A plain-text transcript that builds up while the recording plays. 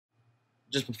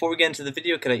just before we get into the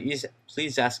video, could I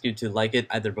please ask you to like it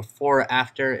either before or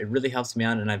after? It really helps me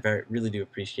out, and I really do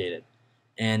appreciate it.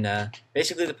 And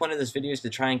basically, the point of this video is to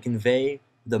try and convey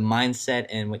the mindset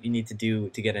and what you need to do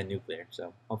to get a nuclear.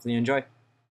 So hopefully you enjoy.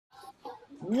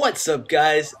 What's up,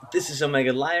 guys? This is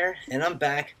OmegaLiar, and I'm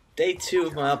back. Day 2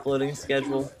 of my uploading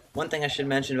schedule. One thing I should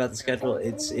mention about the schedule,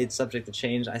 it's subject to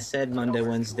change. I said Monday,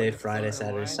 Wednesday, Friday,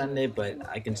 Saturday, Sunday, but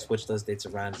I can switch those dates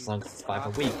around as long as it's 5 a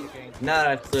week. Now that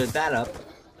I've cleared that up,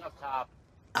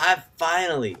 I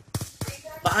finally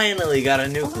got a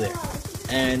nuclear.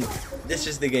 And this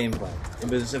is the gameplay. It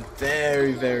was a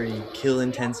very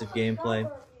kill-intensive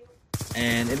gameplay.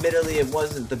 And admittedly, it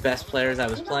wasn't the best players I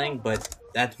was playing, but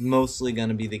that's mostly going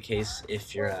to be the case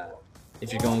if you're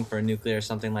going for a nuclear or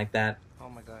something like that. Oh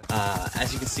my god.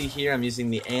 As you can see here, I'm using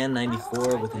the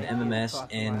An-94 with an MMS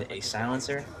and a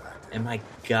silencer, and my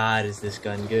god, is this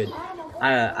gun good.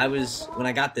 When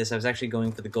I got this, I was actually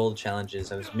going for the gold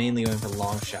challenges. I was mainly going for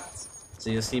long shots. So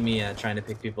you'll see me trying to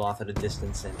pick people off at a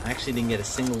distance, and I actually didn't get a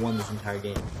single one this entire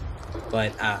game.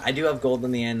 But I do have gold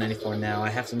on the An-94 now. I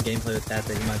have some gameplay with that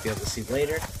you might be able to see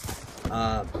later.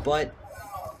 But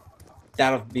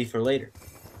that'll be for later.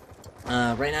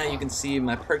 Right now you can see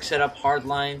my perk setup: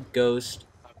 hardline, ghost,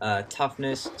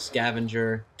 toughness,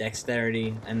 scavenger,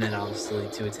 dexterity, and then obviously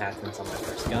 2 attachments on my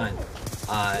first gun.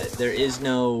 I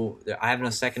have no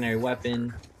secondary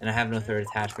weapon, and I have no third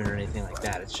attachment or anything like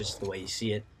that. It's just the way you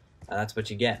see it. That's what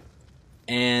you get.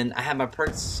 And I have my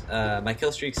perks, my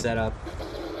kill streak set up,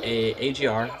 a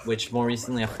AGR, which more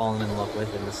recently I've fallen in love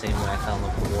with in the same way I fell in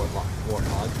love with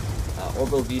Warthog,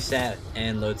 Orbital VSAT,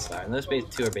 and Lodestar. And those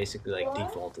 2 are basically like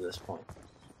default at this point.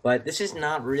 But this is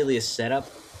not really a setup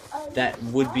that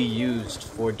would be used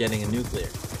for getting a nuclear.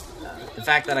 The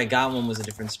fact that I got one was a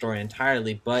different story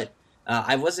entirely, but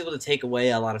I was able to take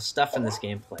away a lot of stuff from this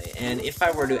gameplay. And if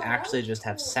I were to actually just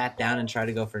have sat down and tried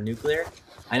to go for nuclear,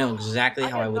 I know exactly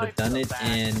how I would have done it,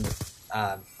 and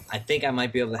I think I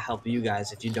might be able to help you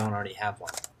guys if you don't already have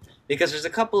one. Because there's a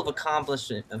couple of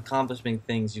accomplishing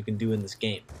things you can do in this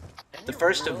game. The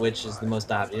first of which is the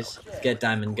most obvious: get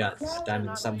diamond guns.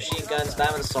 Diamond submachine guns,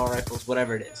 diamond assault rifles,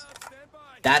 whatever it is.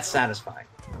 That's satisfying.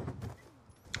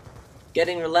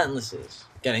 Getting relentlesses,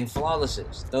 getting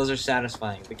flawlesses, those are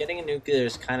satisfying. But getting a nuclear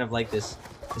is kind of like this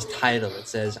title that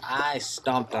says, I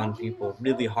stomped on people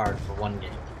really hard for one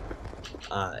game.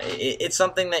 It's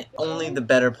something that only the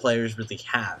better players really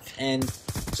have, and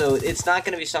so it's not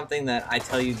going to be something that I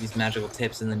tell you these magical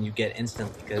tips and then you get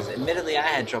instantly, because admittedly I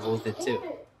had trouble with it too.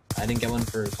 I didn't get one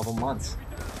for a couple months,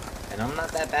 and I'm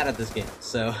not that bad at this game.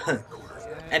 So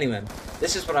anyway,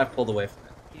 this is what I've pulled away from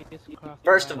it.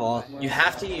 First of all, you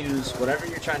have to use whatever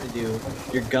you're trying to do.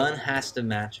 Your gun has to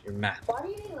match your map.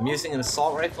 I'm using an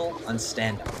assault rifle on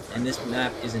standoff, and this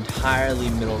map is entirely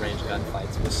middle range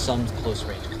gunfights with some close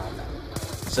range combat.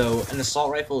 So an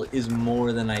assault rifle is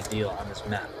more than ideal on this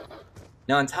map.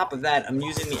 Now on top of that, I'm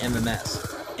using the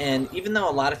MMS. And even though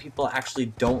a lot of people actually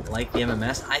don't like the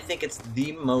MMS, I think it's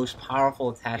the most powerful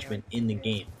attachment in the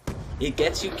game. It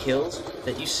gets you kills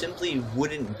that you simply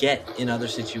wouldn't get in other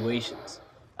situations.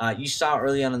 You saw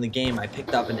early on in the game, I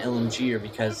picked up an LMGer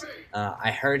because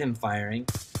I heard him firing.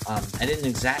 I didn't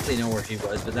exactly know where he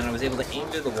was, but then I was able to aim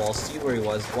through the wall, see where he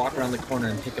was, walk around the corner,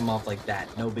 and pick him off like that.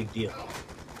 No big deal.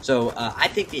 So I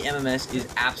think the MMS is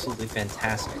absolutely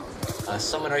fantastic.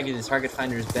 Some would argue the target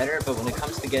finder is better, but when it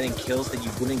comes to getting kills that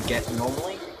you wouldn't get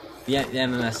normally, the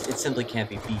MMS, it simply can't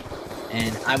be beat.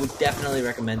 And I would definitely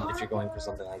recommend it if you're going for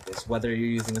something like this, whether you're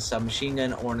using a submachine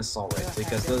gun or an assault rifle,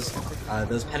 because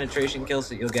those penetration kills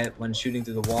that you'll get when shooting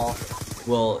through the wall,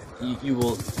 you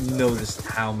will notice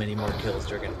how many more kills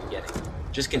you're going to be getting,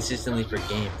 just consistently per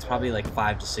game. It's probably like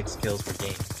 5 to 6 kills per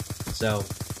game. So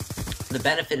the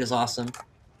benefit is awesome,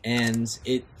 and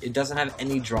it doesn't have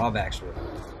any drawbacks really.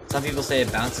 Some people say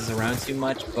it bounces around too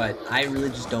much, but I really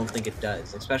just don't think it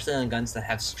does, especially on guns that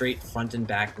have straight front and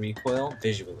back recoil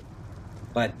visually.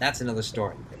 But that's another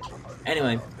story.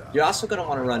 Anyway, you're also going to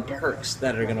want to run perks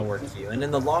that are going to work for you. And in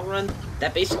the long run,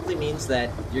 that basically means that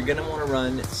you're going to want to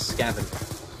run scavenger.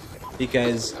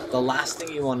 Because the last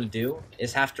thing you want to do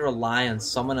is have to rely on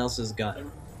someone else's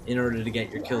gun in order to get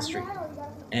your kill streak.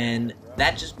 And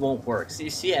that just won't work. So you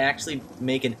see, I actually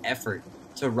make an effort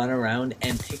to run around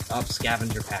and pick up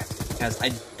scavenger packs because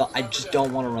I just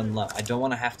don't want to run low. I don't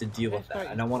want to have to deal with that.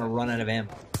 I don't want to run out of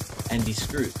ammo and be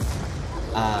screwed.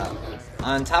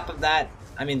 On top of that,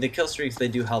 I mean, the kill streaks, they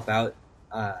do help out.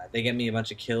 They get me a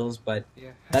bunch of kills, but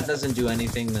that doesn't do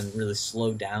anything than really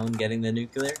slow down getting the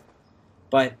nuclear.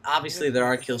 But obviously there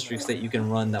are kill streaks that you can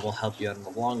run that will help you out in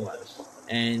the long run.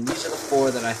 And these are the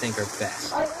 4 that I think are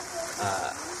best.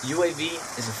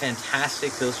 UAV is a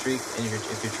fantastic kill streak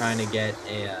if you're trying to get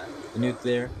a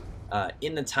nuclear.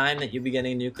 In the time that you'll be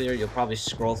getting a nuclear, you'll probably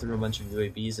scroll through a bunch of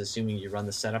UAVs, assuming you run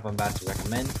the setup I'm about to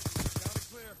recommend.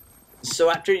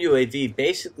 So after UAV,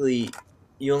 basically,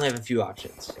 you only have a few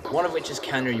options. One of which is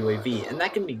counter UAV, and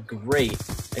that can be great,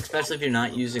 especially if you're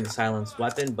not using a silenced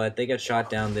weapon, but they get shot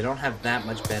down, they don't have that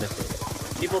much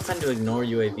benefit. People tend to ignore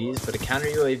UAVs, but a counter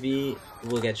UAV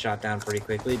will get shot down pretty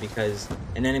quickly because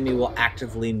an enemy will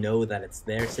actively know that it's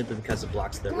there simply because it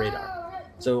blocks their radar.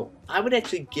 So I would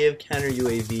actually give counter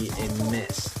UAV a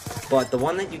miss, but the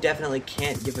one that you definitely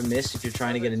can't give a miss if you're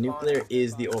trying to get a nuclear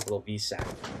is the orbital VSAT.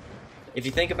 If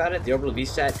you think about it, the orbital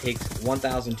VSAT takes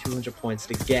 1,200 points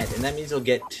to get, and that means you'll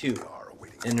get 2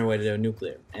 in your way to do a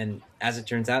nuclear. And as it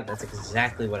turns out, that's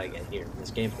exactly what I get here in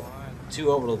this gameplay. 2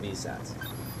 orbital VSATs.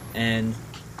 And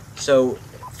so,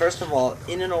 first of all,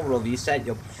 in an orbital VSAT,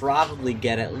 you'll probably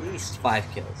get at least 5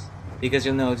 kills. Because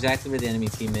you'll know exactly where the enemy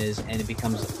team is, and it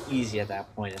becomes easy at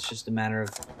that point. It's just a matter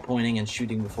of pointing and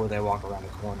shooting before they walk around a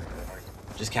corner, or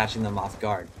just catching them off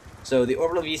guard. So the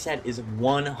orbital VSAT is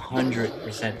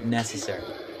 100% necessary.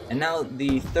 And now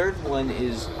the third one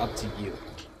is up to you.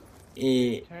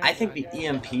 I think the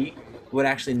EMP would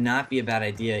actually not be a bad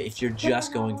idea if you're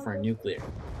just going for a nuclear.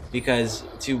 Because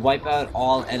to wipe out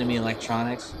all enemy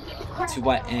electronics,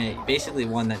 basically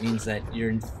one, that means that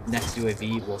your next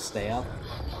UAV will stay up.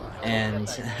 And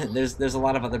there's a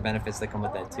lot of other benefits that come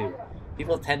with that too.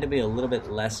 People tend to be a little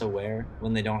bit less aware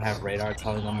when they don't have radar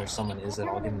telling them where someone is at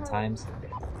all given times.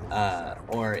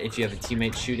 Or if you have a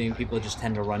teammate shooting, people just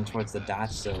tend to run towards the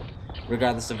dots, so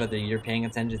regardless of whether you're paying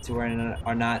attention to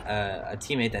or not, a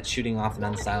teammate that's shooting off an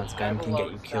unsilenced gun can get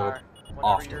you killed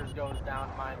often.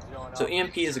 So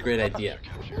EMP is a great idea.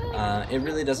 It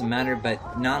really doesn't matter,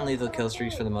 but non-lethal kill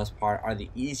streaks for the most part are the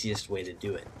easiest way to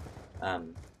do it.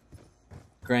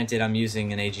 Granted, I'm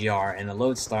using an AGR and a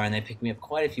Lodestar, and they pick me up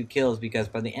quite a few kills because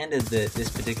by the end of this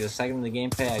particular segment of the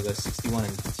gameplay, I go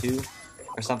 61-2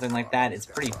 or something like that. It's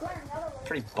pretty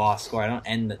boss score. I don't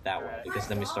end it that well because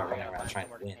then we start running around trying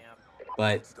to win.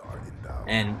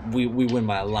 And we win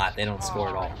by a lot. They don't score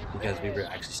at all because we were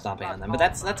actually stomping on them. But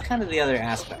that's kind of the other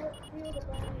aspect.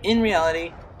 In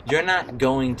reality, you're not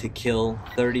going to kill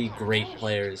 30 great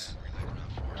players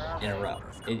in a row.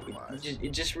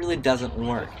 It just really doesn't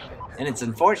work. And it's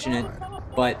unfortunate,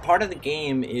 but part of the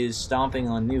game is stomping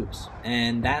on nukes,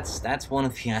 and that's one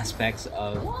of the aspects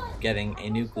of getting a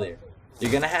nuclear.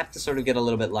 You're gonna have to sort of get a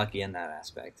little bit lucky in that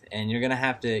aspect, and you're gonna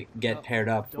have to get paired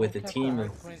up with a team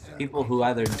of people who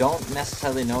either don't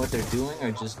necessarily know what they're doing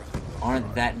or just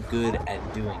aren't that good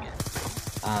at doing it.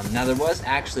 Now there was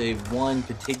actually one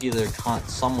particular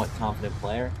somewhat confident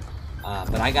player,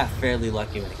 but I got fairly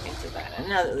lucky when it came to that. And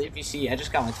now, if you see, I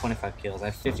just got my 25 kills. I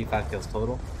have 55 kills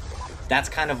total. That's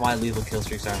kind of why lethal kill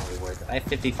streaks aren't really worth it. I have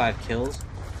 55 kills,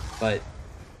 but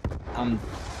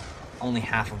only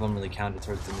half of them really counted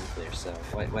towards the nuclear. So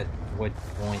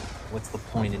what's the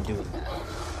point in doing that?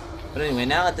 But anyway,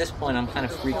 now at this point, I'm kind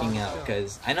of freaking out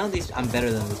because I know I'm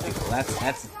better than these people.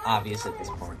 That's obvious at this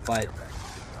point. But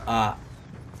I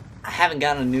haven't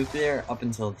gotten a nuclear up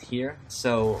until here,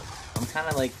 so I'm kind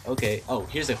of like, okay. Oh,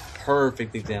 here's a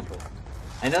perfect example.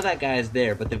 I know that guy is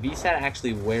there, but the VSAT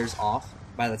actually wears off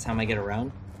by the time I get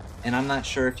around, and I'm not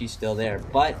sure if he's still there,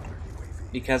 but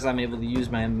because I'm able to use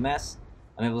my MMS,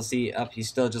 I'm able to see up he's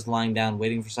still just lying down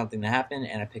waiting for something to happen,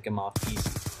 and I pick him off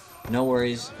easy. No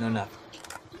worries, no nothing.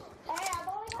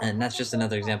 And that's just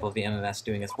another example of the MMS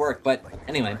doing its work. But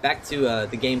anyway, back to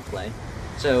the gameplay.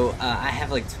 So I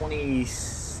have like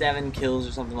 27 kills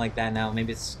or something like that now,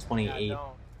 maybe it's 28.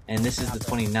 And this is the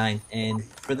 29th, and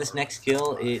for this next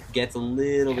kill, it gets a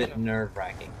little bit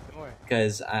nerve-wracking.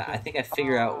 Because I think I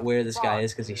figure out where this guy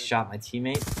is because he shot my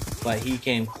teammate, but he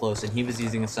came close and he was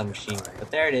using a submachine gun.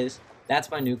 But there it is.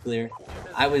 That's my nuclear.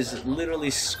 I was literally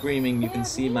screaming. You can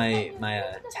see my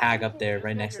tag up there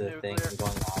right next to the thing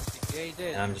going off.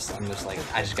 And I'm just like,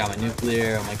 I just got my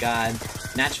nuclear. Oh my god.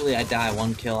 Naturally, I die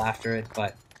 1 kill after it,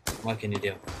 but what can you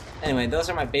do? Anyway, those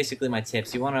are basically my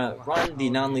tips. You want to run the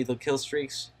non-lethal kill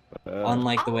streaks,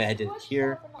 unlike the way I did it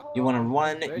here. You want to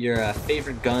run your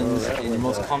favorite guns and your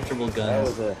most comfortable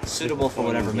guns, suitable for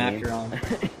whatever map you're on.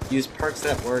 Use perks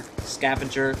that work,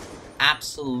 scavenger,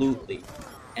 absolutely,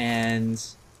 and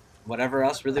whatever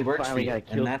else really works for you.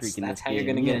 And that's how you're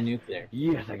gonna get a nuclear.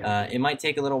 It might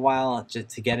take a little while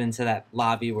to get into that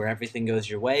lobby where everything goes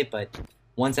your way, but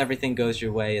once everything goes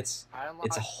your way, it's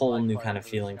a whole new kind of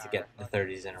feeling to get the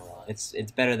 30s in a row. It's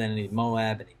better than any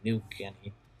Moab, any nuke,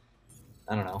 any,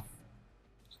 I don't know,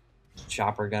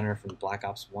 chopper gunner from Black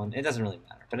Ops 1. It doesn't really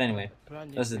matter. But anyway,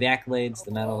 those are the accolades,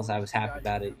 the medals. I was happy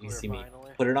about it. You can see me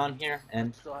put it on here,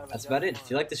 and that's about it. If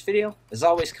you like this video, as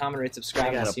always, comment, rate,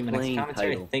 subscribe. I'll see you in my next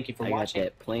commentary. Thank you for watching.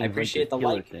 I appreciate the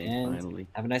like, and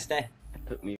have a nice day.